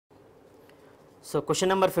So question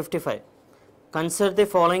number 55. Consider the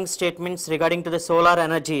following statements regarding to the solar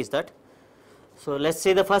energy is that. So let's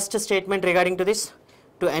see the first statement regarding to this.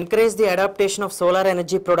 To encourage the adaptation of solar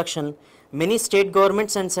energy production, many state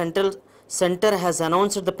governments and center has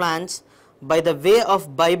announced the plans by the way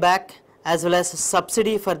of buyback as well as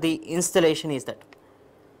subsidy for the installation is that.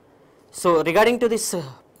 So regarding to this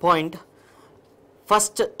point,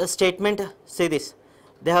 first statement, say this,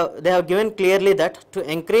 they have given clearly that to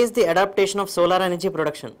encourage the adaptation of solar energy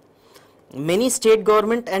production, many state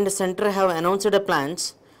government and center have announced the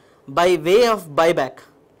plans by way of buyback.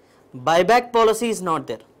 Buyback policy is not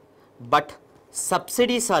there, but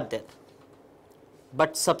subsidies are there.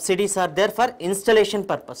 But subsidies are there for installation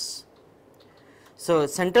purpose. So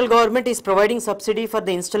central government is providing subsidy for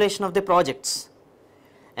the installation of the projects,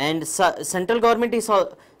 and central government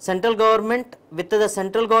with the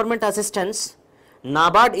central government assistance,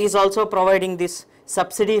 NABARD is also providing this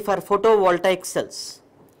subsidy for photovoltaic cells.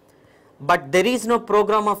 But there is no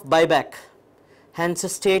program of buyback, hence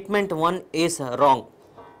statement 1 is wrong.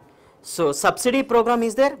 So subsidy program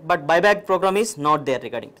is there, but buyback program is not there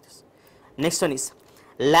regarding this. Next one is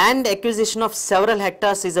land acquisition of several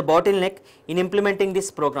hectares is a bottleneck in implementing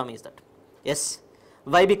this program is that. Yes,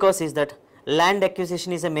 why? Because is that land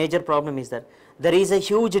acquisition is a major problem is that there is a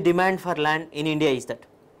huge demand for land in India is that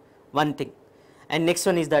one thing. And next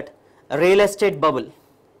one is that real estate bubble,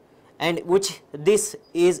 and which this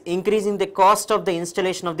is increasing the cost of the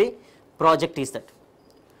installation of the project is that.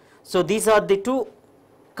 So these are the two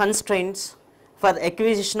constraints for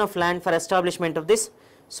acquisition of land for establishment of this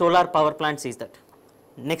solar power plants is that.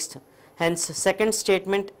 Next, hence second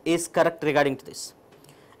statement is correct regarding to this.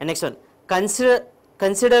 And next one,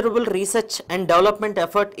 considerable research and development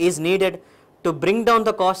effort is needed to bring down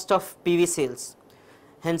the cost of PV sales.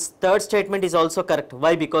 Hence third statement is also correct.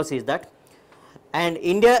 Why? Because is that, and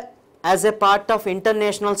India as a part of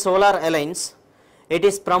International Solar Alliance, it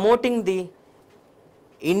is promoting the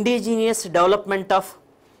indigenous development of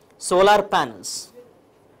solar panels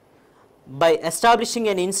by establishing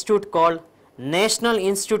an institute called National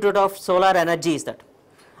Institute of Solar Energy is that.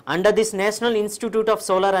 Under this National Institute of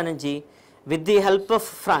Solar Energy, with the help of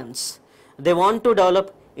France, they want to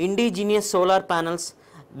develop indigenous solar panels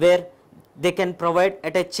where they can provide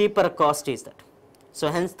at a cheaper cost is that. So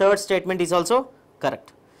hence third statement is also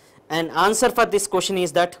correct. And answer for this question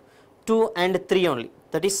is that 2 and 3 only,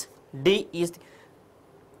 that is D is the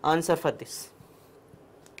answer for this.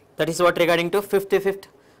 That is what regarding to 55th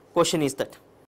question is that.